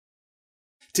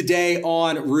Today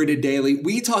on Rooted Daily,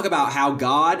 we talk about how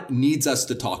God needs us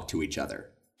to talk to each other.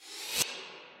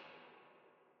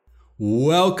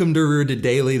 Welcome to Rooted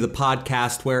Daily, the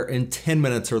podcast where in 10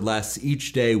 minutes or less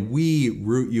each day we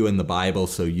root you in the Bible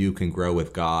so you can grow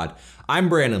with God. I'm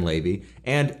Brandon Levy,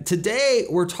 and today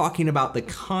we're talking about the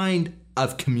kind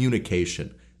of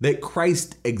communication that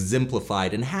Christ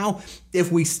exemplified and how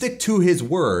if we stick to his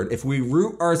word, if we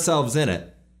root ourselves in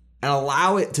it, and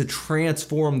allow it to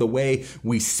transform the way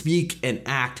we speak and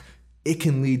act, it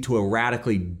can lead to a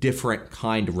radically different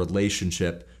kind of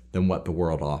relationship than what the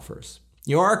world offers.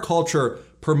 Our culture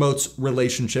promotes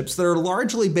relationships that are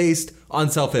largely based on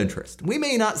self-interest. We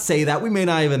may not say that, we may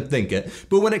not even think it,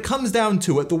 but when it comes down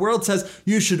to it, the world says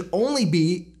you should only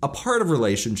be a part of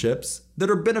relationships that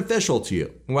are beneficial to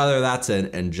you, whether that's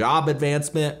in job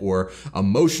advancement or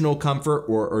emotional comfort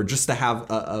or just to have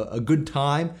a good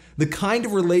time. The kind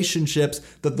of relationships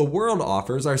that the world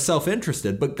offers are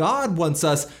self-interested, but God wants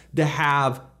us to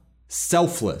have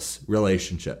selfless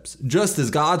relationships, just as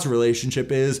God's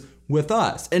relationship is with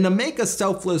us. And to make a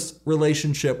selfless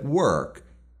relationship work,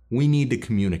 we need to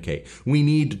communicate, we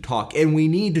need to talk, and we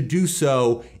need to do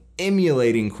so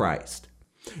emulating Christ.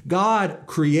 God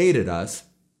created us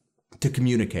to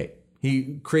communicate.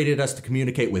 He created us to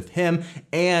communicate with him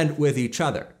and with each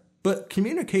other. But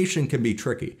communication can be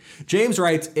tricky. James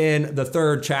writes in the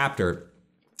 3rd chapter,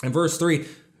 in verse 3,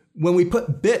 when we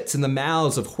put bits in the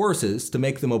mouths of horses to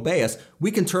make them obey us,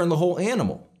 we can turn the whole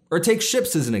animal. Or take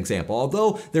ships as an example.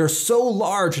 Although they're so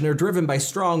large and are driven by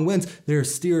strong winds, they're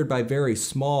steered by very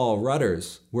small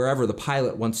rudders wherever the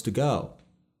pilot wants to go.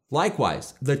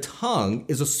 Likewise, the tongue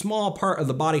is a small part of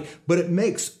the body, but it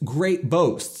makes great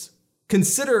boasts.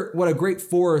 Consider what a great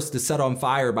forest is set on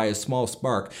fire by a small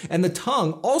spark. And the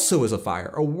tongue also is a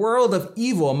fire, a world of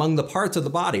evil among the parts of the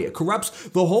body. It corrupts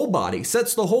the whole body,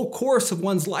 sets the whole course of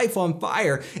one's life on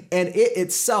fire, and it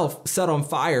itself set on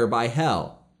fire by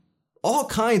hell. All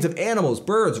kinds of animals,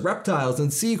 birds, reptiles,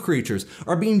 and sea creatures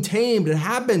are being tamed and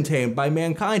have been tamed by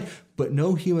mankind, but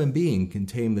no human being can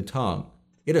tame the tongue.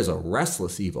 It is a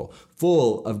restless evil,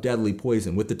 full of deadly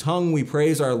poison. With the tongue we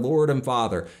praise our Lord and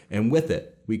Father, and with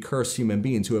it we curse human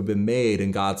beings who have been made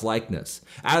in God's likeness.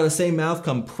 Out of the same mouth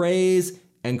come praise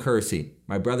and cursing.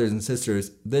 My brothers and sisters,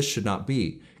 this should not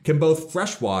be. Can both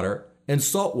fresh water and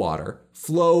salt water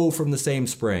flow from the same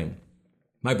spring?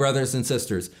 My brothers and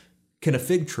sisters, can a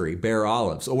fig tree bear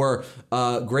olives or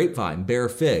a grapevine bear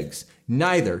figs?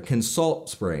 Neither can salt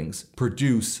springs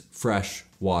produce fresh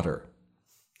water.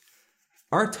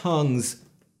 Our tongues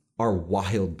are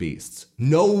wild beasts.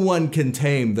 No one can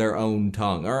tame their own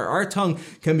tongue. Our tongue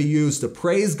can be used to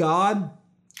praise God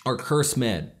or curse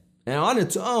men. And on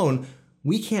its own,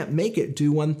 we can't make it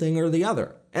do one thing or the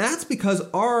other. And that's because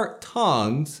our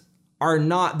tongues are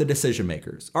not the decision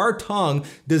makers. Our tongue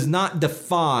does not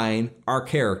define our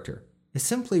character. It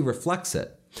simply reflects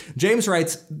it. James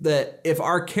writes that if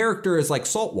our character is like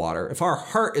salt water, if our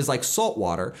heart is like salt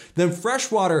water, then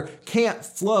fresh water can't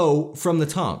flow from the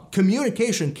tongue.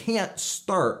 Communication can't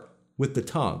start with the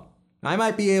tongue. I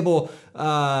might be able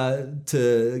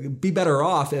to be better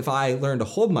off if I learn to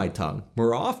hold my tongue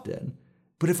more often.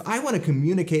 But if I want to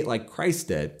communicate like Christ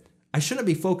did, I shouldn't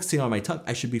be focusing on my tongue.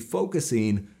 I should be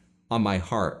focusing on my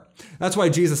heart. That's why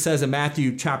Jesus says in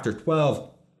Matthew chapter 12,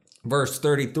 Verse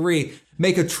 33,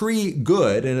 make a tree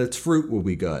good and its fruit will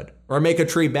be good, or make a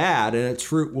tree bad and its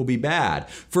fruit will be bad.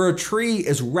 For a tree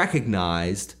is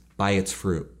recognized by its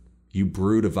fruit. You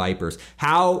brood of vipers,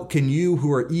 how can you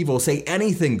who are evil say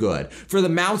anything good? For the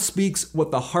mouth speaks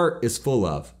what the heart is full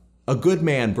of. A good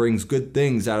man brings good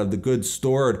things out of the good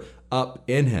stored up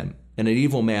in him, and an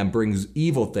evil man brings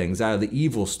evil things out of the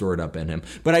evil stored up in him.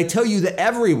 But I tell you that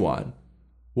everyone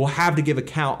will have to give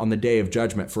account on the day of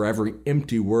judgment for every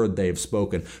empty word they have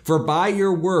spoken. For by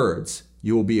your words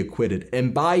you will be acquitted,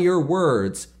 and by your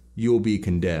words you will be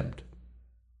condemned.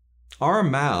 Our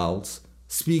mouths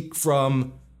speak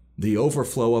from the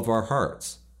overflow of our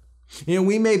hearts.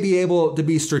 We may be able to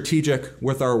be strategic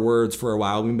with our words for a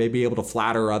while. We may be able to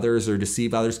flatter others or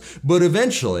deceive others, but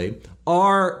eventually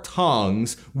our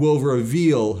tongues will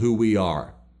reveal who we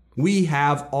are. We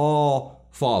have all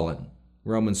fallen.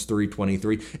 Romans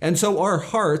 3:23. And so our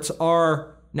hearts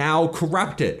are now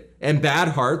corrupted, and bad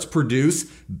hearts produce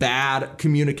bad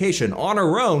communication. On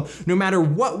our own, no matter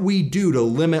what we do to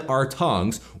limit our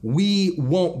tongues, we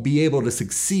won't be able to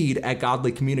succeed at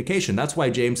godly communication. That's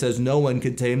why James says no one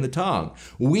can tame the tongue.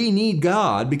 We need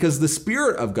God because the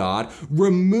Spirit of God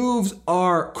removes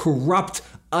our corrupt,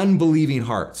 unbelieving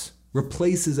hearts,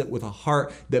 replaces it with a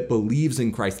heart that believes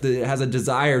in Christ, that has a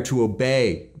desire to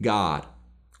obey God.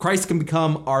 Christ can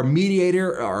become our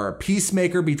mediator, our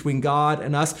peacemaker between God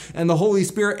and us, and the Holy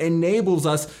Spirit enables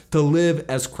us to live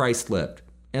as Christ lived.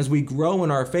 As we grow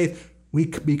in our faith, we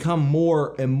become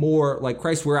more and more like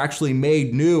Christ. We're actually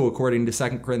made new, according to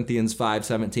 2 Corinthians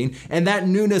 5:17. And that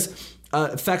newness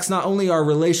affects not only our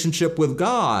relationship with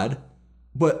God,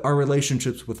 but our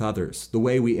relationships with others, the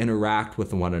way we interact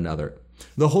with one another.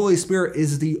 The Holy Spirit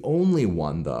is the only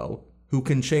one, though, who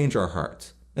can change our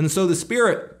hearts. And so the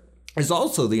Spirit is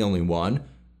also the only one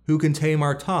who can tame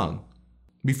our tongue.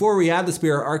 Before we had the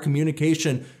Spirit, our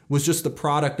communication was just the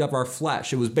product of our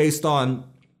flesh. It was based on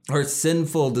our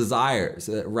sinful desires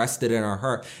that rested in our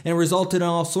heart and resulted in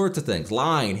all sorts of things: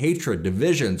 lying, hatred,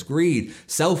 divisions, greed,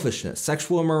 selfishness,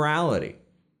 sexual immorality.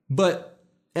 But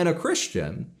in a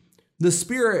Christian, the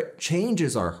Spirit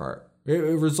changes our heart. It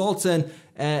results in,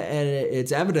 and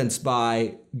it's evidenced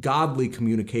by godly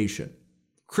communication.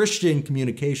 Christian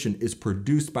communication is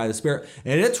produced by the Spirit,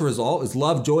 and its result is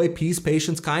love, joy, peace,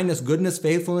 patience, kindness, goodness,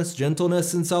 faithfulness,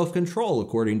 gentleness, and self-control,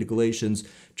 according to Galatians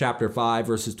chapter 5,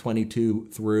 verses 22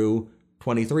 through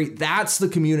 23. That's the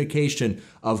communication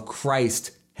of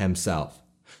Christ himself.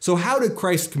 So how did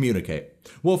Christ communicate?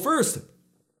 Well, first,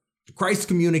 Christ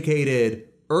communicated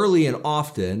early and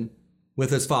often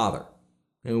with his Father.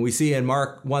 And we see in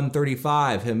Mark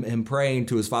 1:35 him praying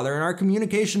to his Father. And our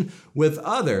communication with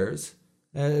others,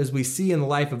 as we see in the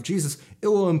life of Jesus, it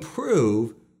will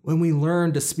improve when we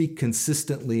learn to speak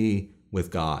consistently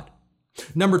with God.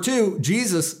 Number two,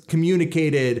 Jesus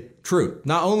communicated truth.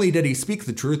 Not only did he speak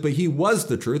the truth, but he was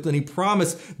the truth, and he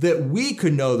promised that we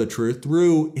could know the truth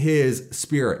through his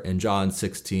Spirit in John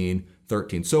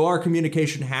 16:13. So our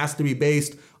communication has to be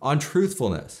based on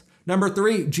truthfulness. Number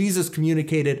three, Jesus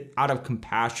communicated out of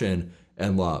compassion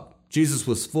and love. Jesus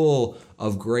was full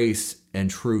of grace and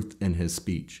truth in his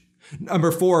speech.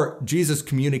 Number four, Jesus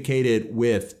communicated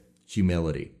with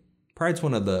humility. Pride's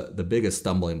one of the biggest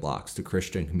stumbling blocks to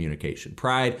Christian communication.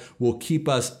 Pride will keep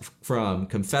us from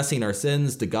confessing our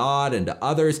sins to God and to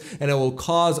others, and it will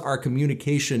cause our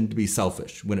communication to be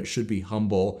selfish when it should be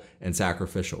humble and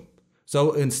sacrificial.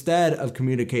 So instead of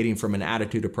communicating from an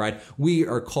attitude of pride, we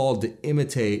are called to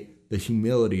imitate the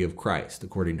humility of Christ,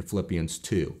 according to Philippians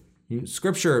 2.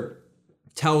 Scripture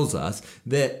tells us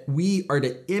that we are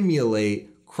to emulate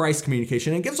Christ's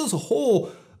communication, and it gives us a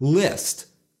whole list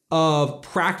of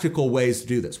practical ways to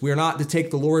do this. We are not to take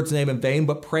the Lord's name in vain,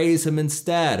 but praise him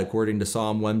instead, according to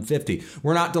Psalm 150.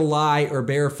 We're not to lie or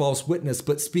bear false witness,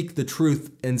 but speak the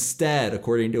truth instead,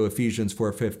 according to Ephesians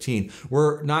 4:15.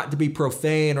 We're not to be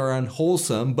profane or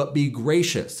unwholesome, but be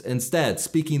gracious instead,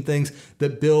 speaking things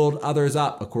that build others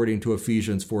up, according to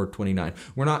Ephesians 4:29.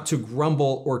 We're not to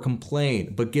grumble or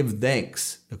complain, but give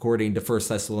thanks, according to 1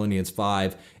 Thessalonians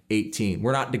 5:18.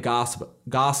 We're not to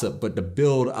gossip, but to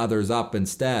build others up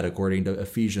instead, according to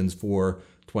Ephesians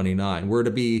 4:29. We're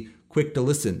to be quick to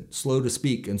listen, slow to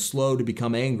speak, and slow to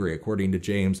become angry, according to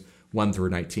James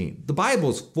 1-19. The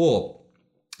Bible is full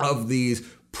of these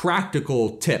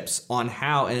practical tips on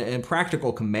how, and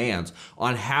practical commands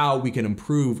on how we can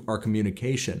improve our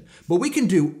communication. But we can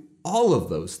do all of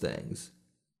those things.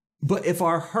 But if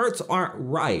our hearts aren't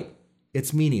right,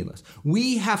 it's meaningless.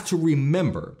 We have to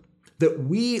remember that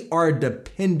we are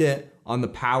dependent on the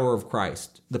power of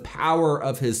Christ, the power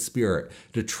of his Spirit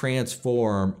to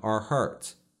transform our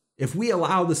hearts. If we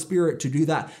allow the Spirit to do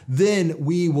that, then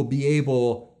we will be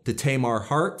able to tame our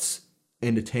hearts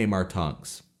and to tame our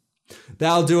tongues.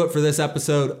 That'll do it for this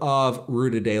episode of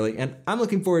Rooted Daily, and I'm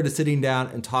looking forward to sitting down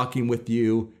and talking with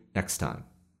you next time.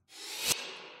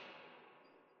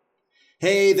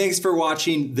 Hey, thanks for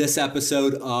watching this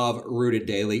episode of Rooted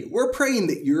Daily. We're praying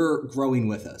that you're growing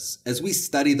with us as we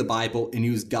study the Bible and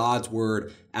use God's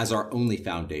Word as our only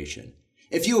foundation.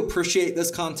 If you appreciate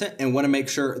this content and want to make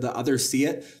sure that others see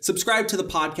it, subscribe to the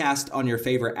podcast on your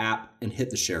favorite app and hit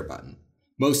the share button.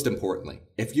 Most importantly,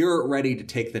 if you're ready to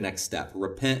take the next step,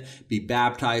 repent, be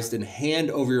baptized, and hand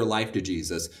over your life to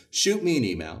Jesus, shoot me an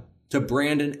email to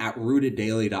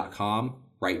brandon@rooteddaily.com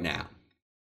right now.